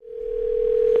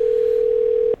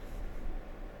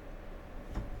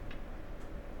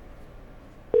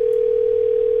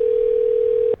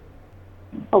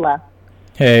Hello.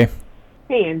 Hey,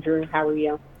 Hey, Andrew. How are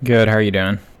you? good. How are you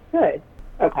doing? Good.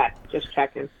 Okay, just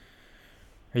checking.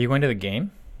 Are you going to the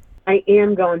game? I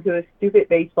am going to a stupid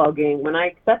baseball game. When I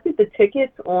accepted the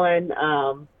tickets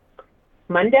on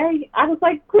Monday, I was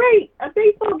like, great, a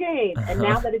baseball game. And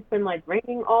Uh-huh. now that it's been like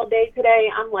raining all day today,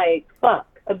 I'm like, fuck,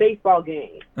 a baseball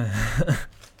game.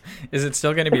 Is it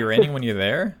still going to be raining when you're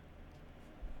there?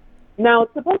 No,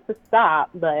 it's supposed to stop,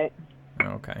 but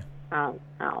Okay. I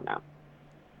don't know.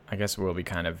 I guess it will be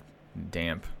kind of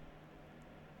damp.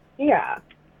 Yeah.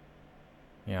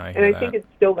 Yeah, I And hear I think that. it's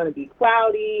still going to be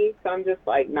cloudy, so I'm just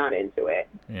like not into it.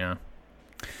 Yeah.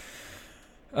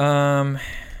 Um,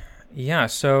 yeah,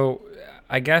 so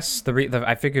I guess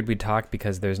I figured we'd talk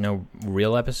because there's no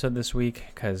real episode this week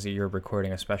because you're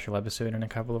recording a special episode in a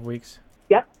couple of weeks.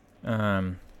 Yep.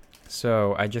 Um,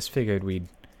 so I just figured we'd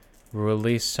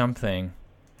release something,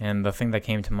 and the thing that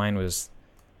came to mind was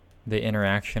the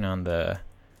interaction on the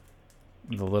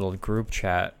little group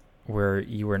chat where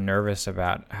you were nervous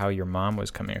about how your mom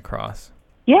was coming across.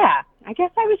 Yeah, I guess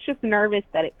I was just nervous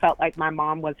that it felt like my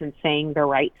mom wasn't saying the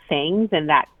right things and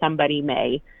that somebody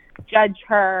may judge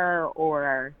her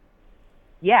or,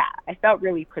 yeah, I felt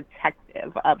really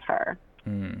protective of her.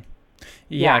 Mm.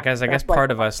 Yeah, Yeah, I guess that's what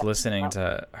part I of us listening felt.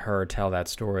 to her tell that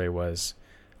story was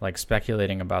like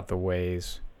speculating about the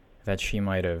ways that she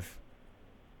might have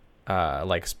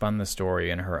like spun the story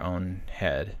in her own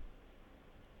head.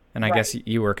 And I guess Right.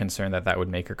 you were concerned that that would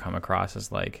make her come across as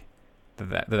like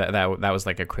that was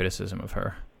like a criticism of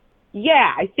her.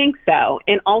 Yeah, I think so.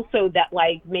 And also that,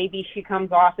 like, maybe she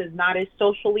comes off as not as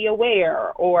socially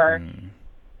aware or, Mm.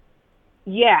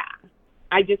 yeah,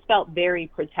 I just felt very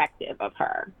protective of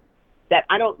her. That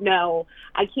I don't know,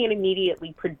 I can't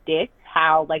immediately predict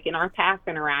how, like in our past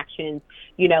interactions,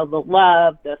 the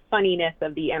love, the funniness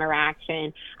of the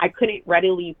interaction, I couldn't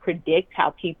readily predict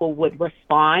how people would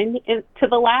respond to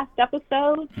the last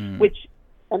episode, Mm. which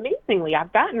amazingly,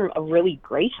 I've gotten a really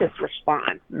gracious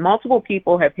response. Multiple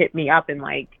people have hit me up and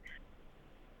like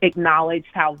acknowledged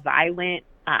how violent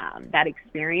that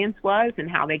experience was and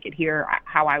how they could hear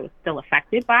how I was still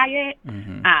affected by it.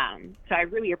 Mm-hmm. So I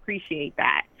really appreciate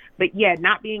that. But yeah,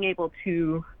 not being able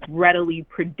to readily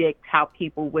predict how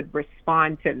people would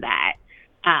respond to that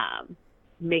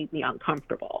made me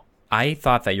uncomfortable. I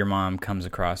thought that your mom comes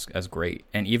across as great,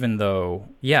 and even though,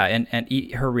 yeah,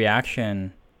 her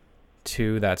reaction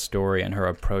to that story and her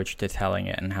approach to telling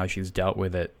it and how she's dealt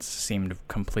with it seemed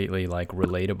completely like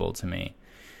relatable to me.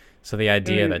 So the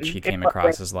idea that she came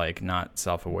across as like not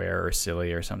self-aware or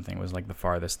silly or something was like the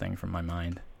farthest thing from my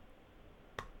mind.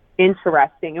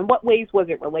 Interesting. In what ways was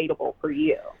it relatable for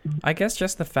you? I guess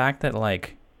just the fact that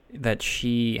like that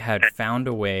she had found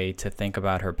a way to think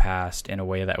about her past in a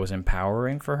way that was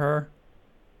empowering for her.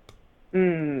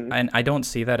 And I don't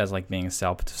see that as like being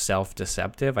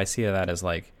self-deceptive. I see that as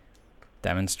like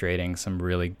demonstrating some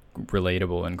really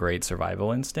relatable and great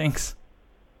survival instincts.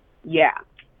 Yeah.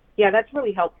 Yeah, that's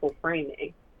really helpful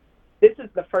framing. This is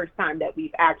the first time that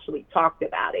we've actually talked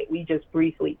about it. We just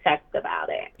briefly texted about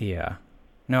it. Yeah.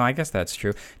 No, I guess that's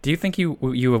true. Do you think you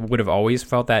would have always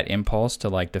felt that impulse to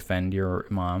like defend your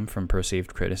mom from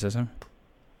perceived criticism?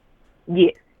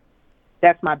 Yes,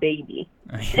 that's my baby.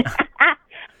 Yeah.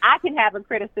 I can have a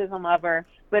criticism of her,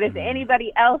 but if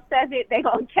anybody else says it, they're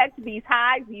going to catch these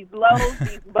highs, these lows,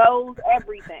 these lows,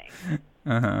 everything.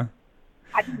 Uh-huh.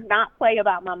 I do not play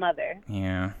about my mother.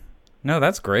 Yeah. No,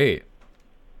 that's great.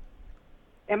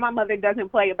 And my mother doesn't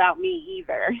play about me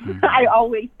either. I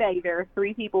always say there are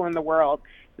three people in the world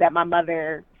that my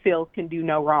mother feels can do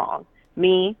no wrong.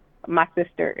 Me, my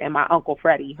sister, and my Uncle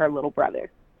Freddie, her little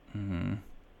brother. Mm-hmm.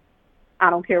 I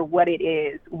don't care what it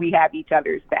is. We have each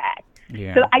other's back.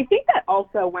 Yeah. So I think that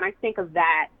also when I think of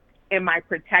that and my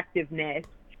protectiveness,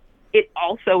 it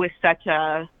also is such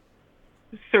a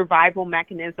survival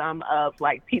mechanism of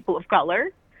like people of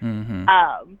color. Mm-hmm.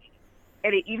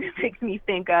 And it even makes me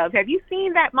think of, have you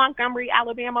seen that Montgomery,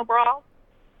 Alabama brawl?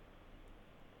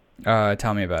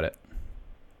 Tell me about it.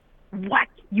 What?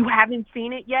 You haven't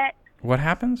seen it yet? What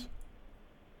happens?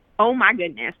 Oh my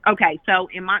goodness. Okay, so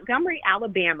in Montgomery,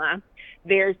 Alabama,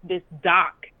 there's this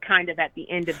dock kind of at the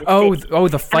end of the city.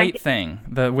 The fight thing,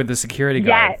 with the security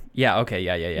guard. Yes. Yeah, okay,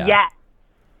 yeah.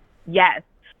 Yes.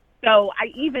 So I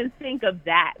even think of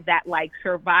that like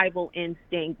survival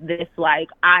instinct, this like,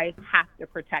 I have to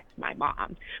protect my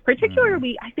mom.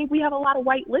 Particularly, I think we have a lot of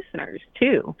white listeners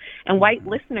too. And white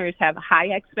listeners have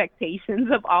high expectations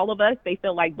of all of us. They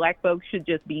feel like black folks should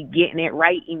just be getting it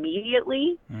right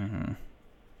immediately. Mm-hmm.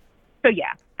 So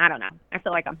yeah, I don't know. I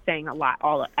feel like I'm saying a lot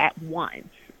all at once,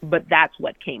 but that's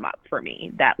what came up for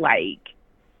me. That like,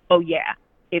 oh yeah,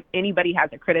 if anybody has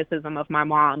a criticism of my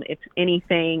mom, if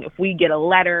anything, if we get a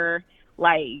letter,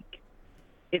 like,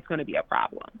 it's going to be a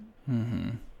problem. Mm-hmm.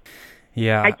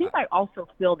 Yeah. I think I also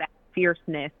feel that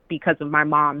fierceness because of my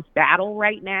mom's battle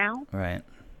right now. Right.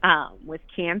 With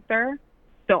cancer.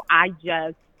 So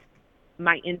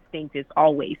my instinct is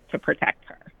always to protect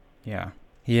her. Yeah.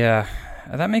 Yeah.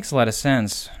 That makes a lot of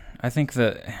sense. I think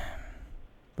that,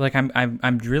 like,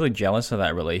 I'm really jealous of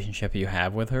that relationship you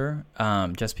have with her.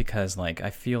 Just because, like, I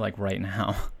feel like right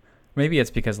now, maybe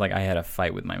it's because, like, I had a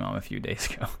fight with my mom a few days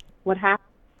ago. What happened?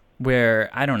 Where,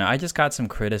 I don't know, I just got some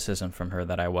criticism from her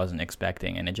that I wasn't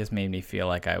expecting, and it just made me feel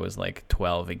like I was, like,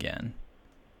 12 again.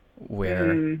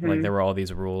 Where, like, there were all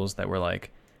these rules that were,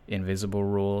 like, invisible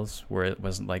rules, where it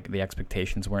wasn't, like, the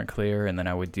expectations weren't clear, and then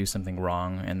I would do something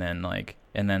wrong, and then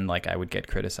I would get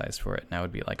criticized for it, and I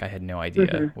would be like, I had no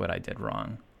idea what I did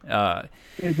wrong.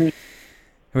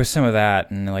 There was some of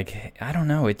that, and, like, I don't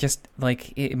know, it just,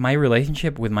 like, my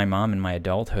relationship with my mom in my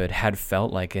adulthood had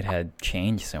felt like it had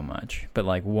changed so much. But,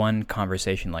 like, one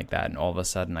conversation like that, and all of a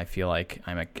sudden I feel like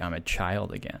I'm a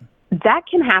child again. That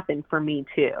can happen for me,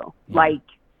 too. Yeah. Like,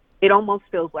 it almost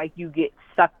feels like you get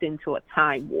sucked into a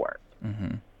time warp.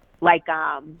 Mm-hmm. Like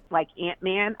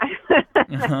Ant-Man.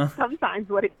 Sometimes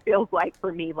what it feels like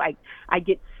for me, like I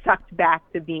get sucked back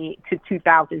to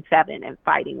 2007 and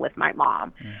fighting with my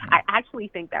mom. Mm-hmm. I actually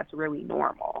think that's really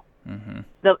normal. Mm-hmm.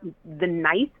 The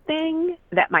nice thing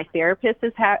that my therapist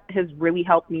has really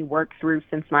helped me work through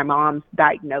since my mom's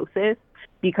diagnosis,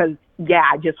 because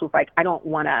I just was like, I don't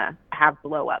want to have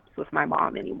blow-ups with my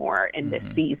mom anymore in this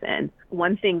season.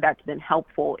 One thing that's been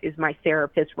helpful is my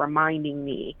therapist reminding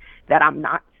me that I'm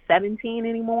not 17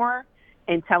 anymore,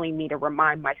 and telling me to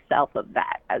remind myself of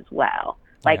that as well.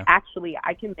 Like, actually,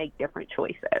 I can make different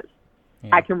choices. Yeah.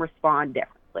 I can respond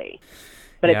differently,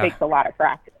 but it takes a lot of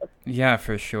practice. Yeah,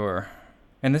 for sure.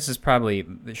 And this is probably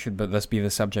should this be the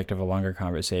subject of a longer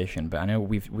conversation, but I know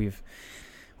we've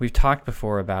talked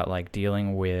before about, like,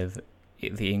 dealing with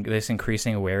this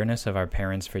increasing awareness of our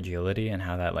parents' fragility and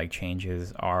how that, like,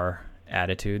 changes our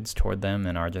attitudes toward them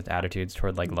and our just attitudes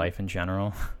toward, like, life in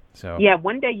general. So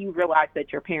one day you realize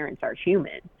that your parents are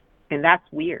human, and that's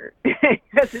weird,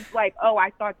 because it's like, oh, I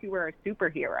thought you were a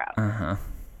superhero.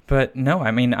 But no,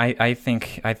 I mean, I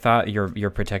thought your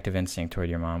protective instinct toward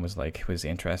your mom was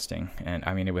interesting, and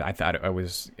I mean, I thought it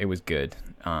was good,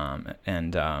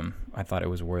 and I thought it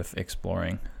was worth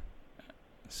exploring.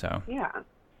 So yeah,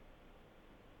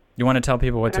 you want to tell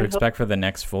people what to expect for the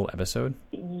next full episode?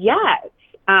 Yes,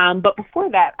 but before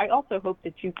that, I also hope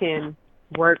that you can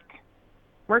work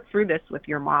through this with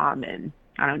your mom, and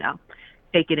I don't know,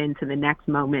 take it into the next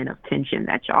moment of tension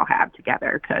that y'all have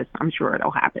together, because I'm sure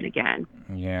it'll happen again.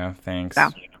 Yeah, thanks. So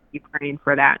I'll be praying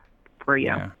for that for you.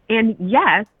 Yeah. And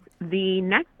yes, the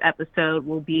next episode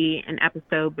will be an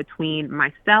episode between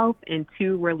myself and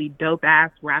two really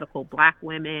dope-ass radical Black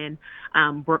women,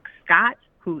 Brooke Scott,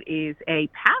 who is a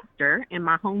pastor in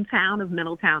my hometown of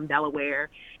Middletown, Delaware,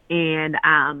 and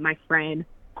my friend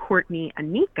Courtney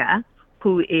Anika,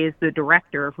 who is the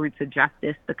director of Roots of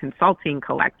Justice, the consulting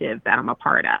collective that I'm a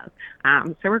part of.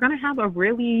 So we're going to have a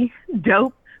really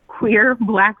dope queer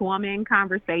Black woman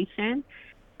conversation,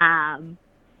 and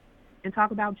talk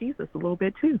about Jesus a little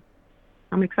bit too.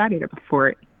 I'm excited for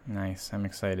it. Nice. I'm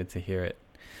excited to hear it.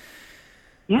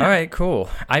 Yeah. All right, cool.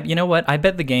 You know what? I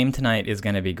bet the game tonight is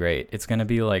going to be great. It's going to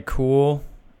be, like, cool.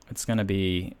 It's going to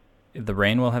be, the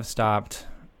rain will have stopped.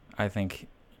 I think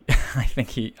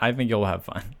you'll have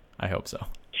fun. I hope so.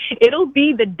 It'll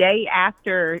be the day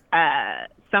after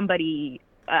somebody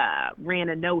ran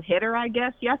a no-hitter, I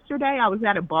guess, yesterday. I was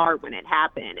at a bar when it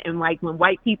happened. And, like, when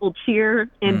white people cheer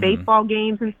in baseball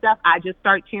games and stuff, I just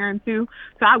start cheering, too.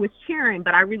 So I was cheering,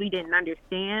 but I really didn't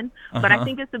understand. But I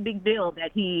think it's a big deal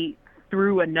that he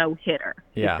threw a no-hitter,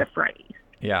 is the phrase.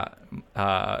 Yeah.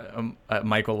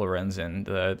 Michael Lorenzen,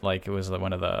 it was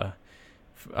one of the...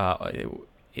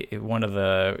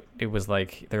 it was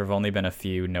like there have only been a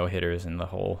few no-hitters in the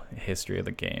whole history of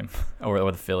the game, or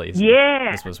the Phillies.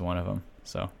 Yeah. This was one of them.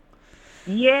 So.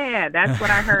 Yeah, that's what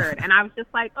I heard. And I was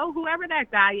just like, oh, whoever that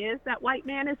guy is, that white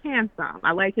man is handsome.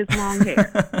 I like his long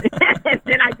hair. And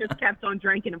then I just kept on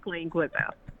drinking and playing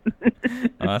Quizzo.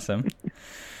 Awesome.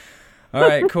 All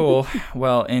right, cool.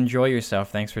 Well, enjoy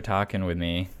yourself. Thanks for talking with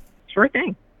me. Sure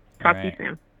thing. Talk to you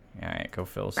soon. All right, go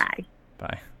Phils. Bye.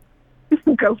 Bye.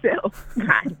 Go Phil.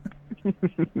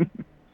 Bye.